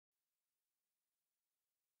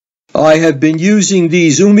I have been using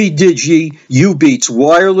these UMIDIGI Ubeats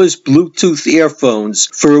wireless Bluetooth earphones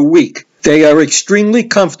for a week. They are extremely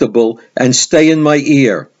comfortable and stay in my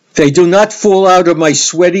ear. They do not fall out of my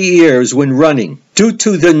sweaty ears when running. Due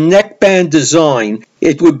to the neckband design,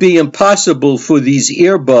 it would be impossible for these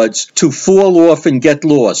earbuds to fall off and get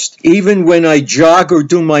lost, even when I jog or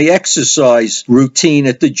do my exercise routine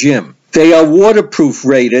at the gym. They are waterproof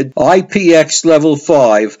rated IPX level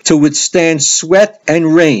 5 to withstand sweat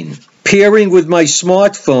and rain. Pairing with my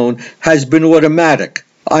smartphone has been automatic.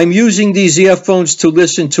 I'm using these earphones to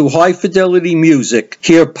listen to high-fidelity music,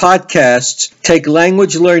 hear podcasts, take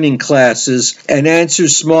language learning classes, and answer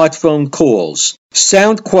smartphone calls.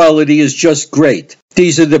 Sound quality is just great.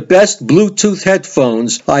 These are the best Bluetooth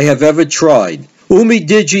headphones I have ever tried.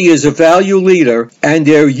 UMIDIGI is a value leader, and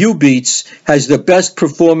their Ubeats has the best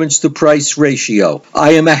performance-to-price ratio.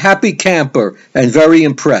 I am a happy camper and very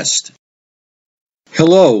impressed.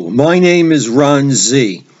 Hello, my name is Ron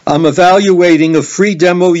Z. I'm evaluating a free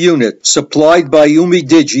demo unit supplied by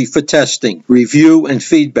UMIDIGI for testing, review, and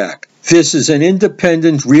feedback. This is an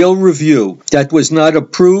independent real review that was not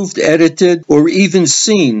approved, edited, or even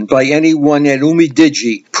seen by anyone at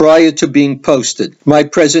UMIDIGI prior to being posted. My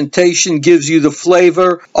presentation gives you the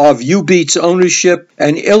flavor of Ubeats ownership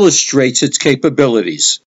and illustrates its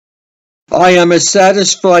capabilities. I am a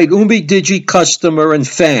satisfied UMIDIGI customer and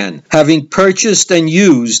fan, having purchased and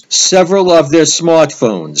used several of their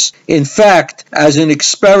smartphones. In fact, as an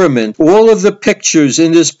experiment, all of the pictures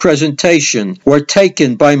in this presentation were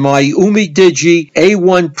taken by my UMIDIGI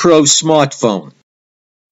A1 Pro smartphone.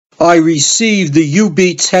 I received the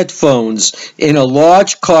Ubeats headphones in a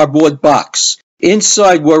large cardboard box.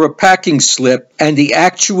 Inside were a packing slip and the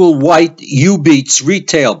actual white Ubeats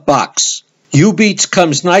retail box. Ubeats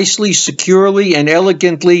comes nicely, securely, and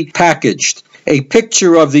elegantly packaged. A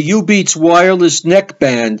picture of the Ubeats wireless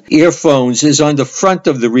neckband earphones is on the front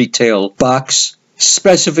of the retail box.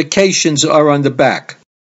 Specifications are on the back.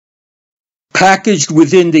 Packaged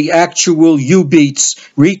within the actual Ubeats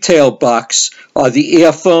retail box are the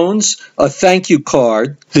earphones, a thank you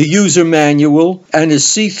card, the user manual, and a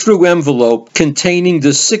see-through envelope containing the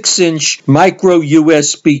 6-inch micro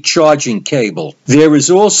USB charging cable. There is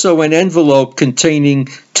also an envelope containing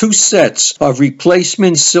 2 sets of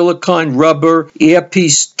replacement silicone rubber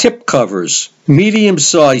earpiece tip covers.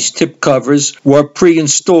 Medium-sized tip covers were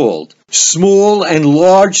pre-installed. Small and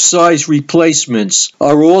large size replacements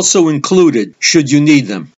are also included should you need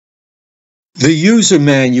them. The user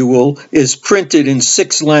manual is printed in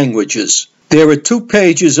 6 languages. There are 2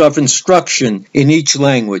 pages of instruction in each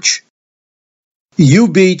language.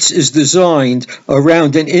 Ubeats is designed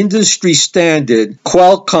around an industry-standard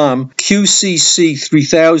Qualcomm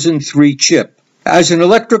QCC3003 chip. As an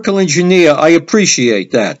electrical engineer, I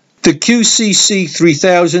appreciate that. The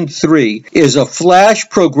QCC3003 is a flash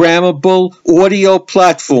programmable audio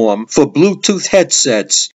platform for Bluetooth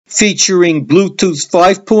headsets featuring Bluetooth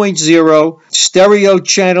 5.0, stereo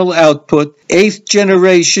channel output, 8th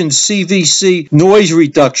generation CVC noise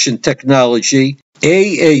reduction technology,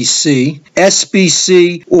 AAC,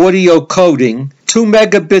 SBC audio coding, 2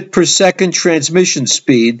 megabit per second transmission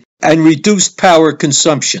speed, and reduced power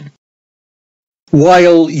consumption.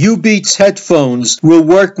 While Ubeats headphones will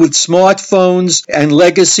work with smartphones and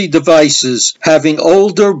legacy devices having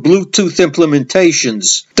older Bluetooth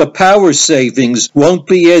implementations, the power savings won't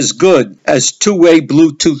be as good as two-way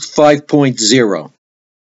Bluetooth 5.0.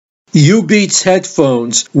 Ubeats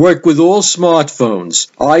headphones work with all smartphones,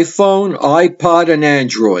 iPhone, iPod, and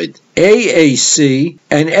Android. AAC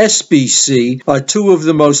and SBC are 2 of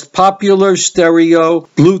the most popular stereo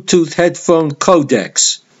Bluetooth headphone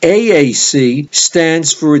codecs. AAC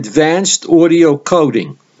stands for Advanced Audio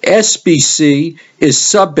Coding. SBC is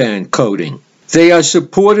subband coding. They are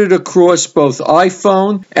supported across both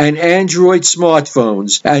iPhone and Android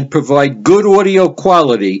smartphones and provide good audio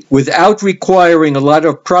quality without requiring a lot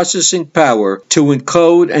of processing power to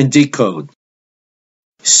encode and decode.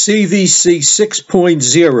 CVC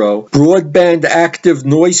 6.0 broadband active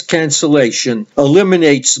noise cancellation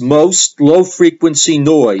eliminates most low-frequency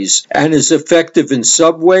noise and is effective in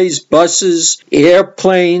subways, buses,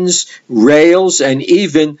 airplanes, rails, and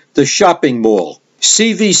even the shopping mall.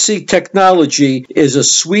 CVC technology is a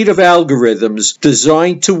suite of algorithms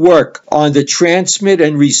designed to work on the transmit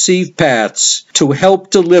and receive paths to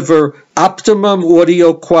help deliver optimum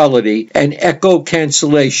audio quality and echo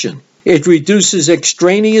cancellation. It reduces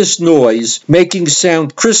extraneous noise, making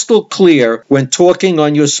sound crystal clear when talking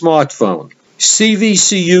on your smartphone.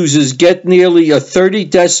 CVC users get nearly a 30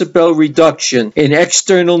 decibel reduction in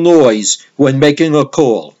external noise when making a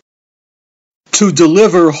call. To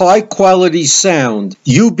deliver high-quality sound,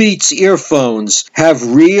 Ubeats earphones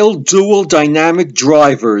have real dual dynamic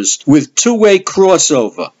drivers with two-way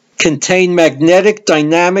crossover, contain magnetic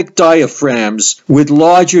dynamic diaphragms with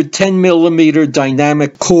larger 10mm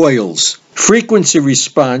dynamic coils. Frequency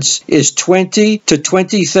response is 20 to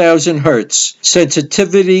 20,000 Hz.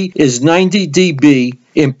 Sensitivity is 90 dB.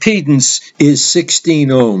 Impedance is 16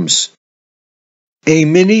 ohms. A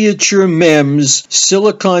miniature MEMS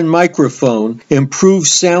silicon microphone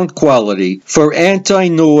improves sound quality for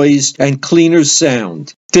anti-noise and cleaner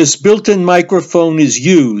sound. This built-in microphone is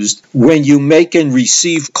used when you make and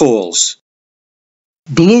receive calls.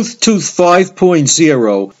 Bluetooth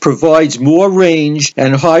 5.0 provides more range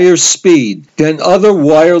and higher speed than other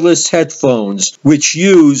wireless headphones which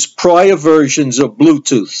use prior versions of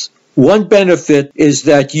Bluetooth. One benefit is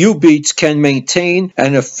that Ubeats can maintain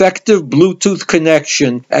an effective Bluetooth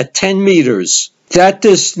connection at 10 meters. That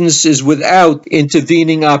distance is without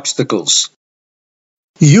intervening obstacles.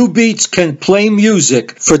 Ubeats can play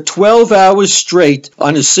music for 12 hours straight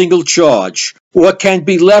on a single charge, or can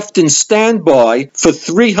be left in standby for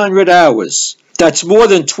 300 hours. That's more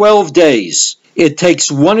than 12 days. It takes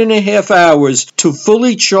 1.5 hours to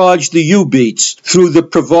fully charge the Ubeats through the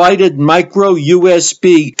provided micro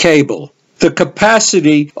USB cable. The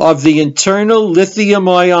capacity of the internal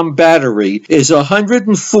lithium-ion battery is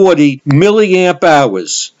 140 milliamp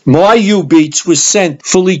hours. My Ubeats was sent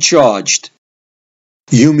fully charged.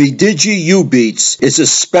 UMIDIGI Ubeats is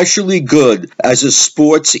especially good as a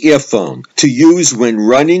sports earphone to use when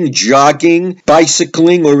running, jogging,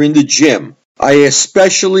 bicycling, or in the gym. I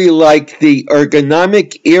especially like the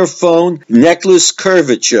ergonomic earphone necklace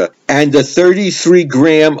curvature and the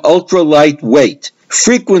 33-gram ultralight weight.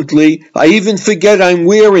 Frequently, I even forget I'm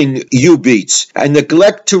wearing Ubeats and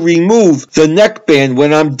neglect to remove the neckband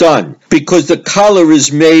when I'm done, because the collar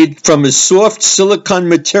is made from a soft silicone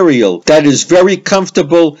material that is very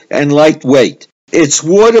comfortable and lightweight. Its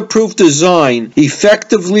waterproof design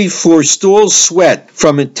effectively forestalls sweat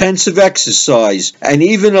from intensive exercise and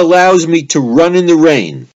even allows me to run in the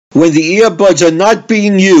rain. When the earbuds are not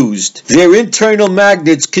being used, their internal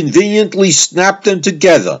magnets conveniently snap them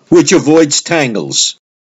together, which avoids tangles.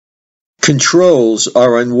 Controls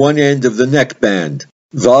are on one end of the neckband,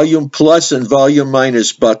 volume plus and volume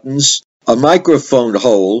minus buttons, a microphone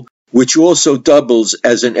hole, which also doubles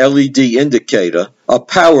as an LED indicator, a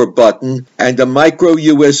power button, and a micro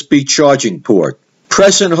USB charging port.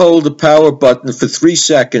 Press and hold the power button for 3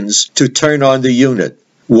 seconds to turn on the unit.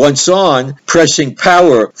 Once on, pressing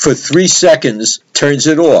power for 3 seconds turns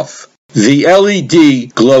it off. The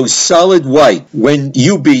LED glows solid white when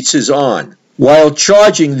Ubeats is on. While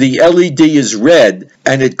charging, the LED is red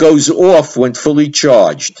and it goes off when fully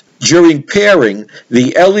charged. During pairing,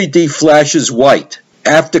 the LED flashes white.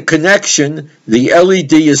 After connection, the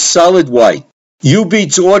LED is solid white.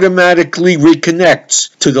 Ubeats automatically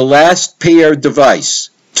reconnects to the last paired device.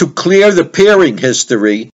 To clear the pairing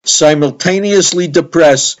history, simultaneously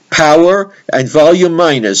depress power and volume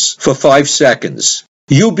minus for 5 seconds.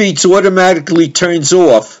 Ubeats automatically turns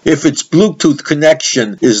off if its Bluetooth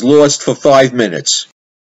connection is lost for 5 minutes.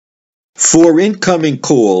 For incoming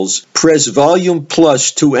calls, press volume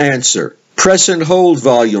plus to answer. Press and hold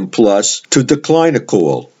volume plus to decline a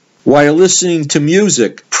call. While listening to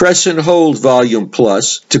music, press and hold volume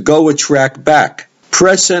plus to go a track back.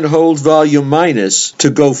 Press and hold volume minus to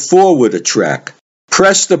go forward a track.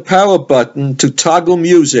 Press the power button to toggle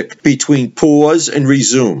music between pause and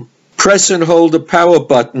resume. Press and hold the power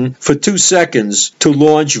button for 2 seconds to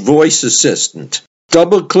launch Voice Assistant.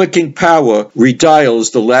 Double-clicking power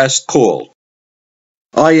redials the last call.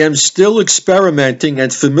 I am still experimenting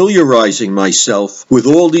and familiarizing myself with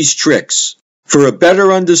all these tricks. For a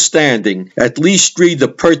better understanding, at least read the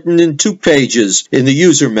pertinent 2 pages in the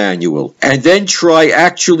user manual, and then try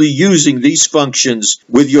actually using these functions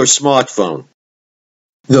with your smartphone.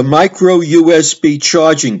 The micro USB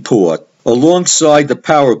charging port, alongside the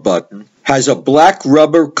power button, has a black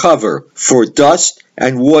rubber cover for dust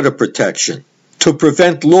and water protection. To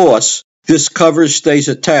prevent loss, this cover stays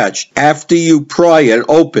attached after you pry it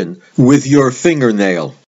open with your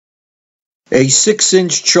fingernail. A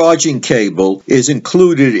 6-inch charging cable is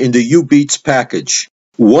included in the Ubeats package.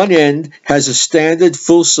 One end has a standard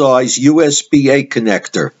full-size USB-A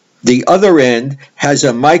connector. The other end has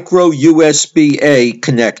a micro USB-A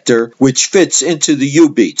connector which fits into the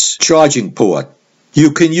Ubeats charging port.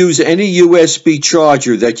 You can use any USB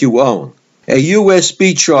charger that you own. A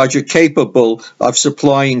USB charger capable of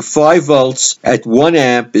supplying 5 volts at 1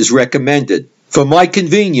 amp is recommended. For my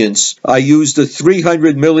convenience, I used a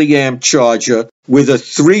 300 milliamp charger with a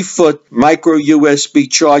 3-foot micro USB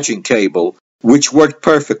charging cable which worked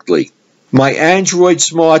perfectly. My Android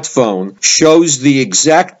smartphone shows the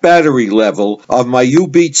exact battery level of my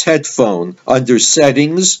Ubeats headphone under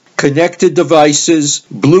Settings, Connected Devices,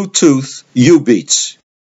 Bluetooth, Ubeats.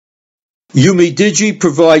 UMIDIGI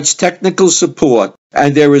provides technical support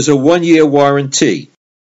and there is a 1-year warranty.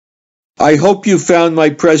 I hope you found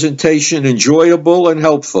my presentation enjoyable and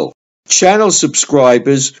helpful. Channel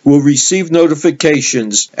subscribers will receive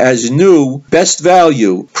notifications as new best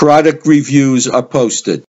value product reviews are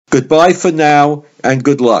posted. Goodbye for now and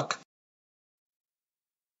good luck.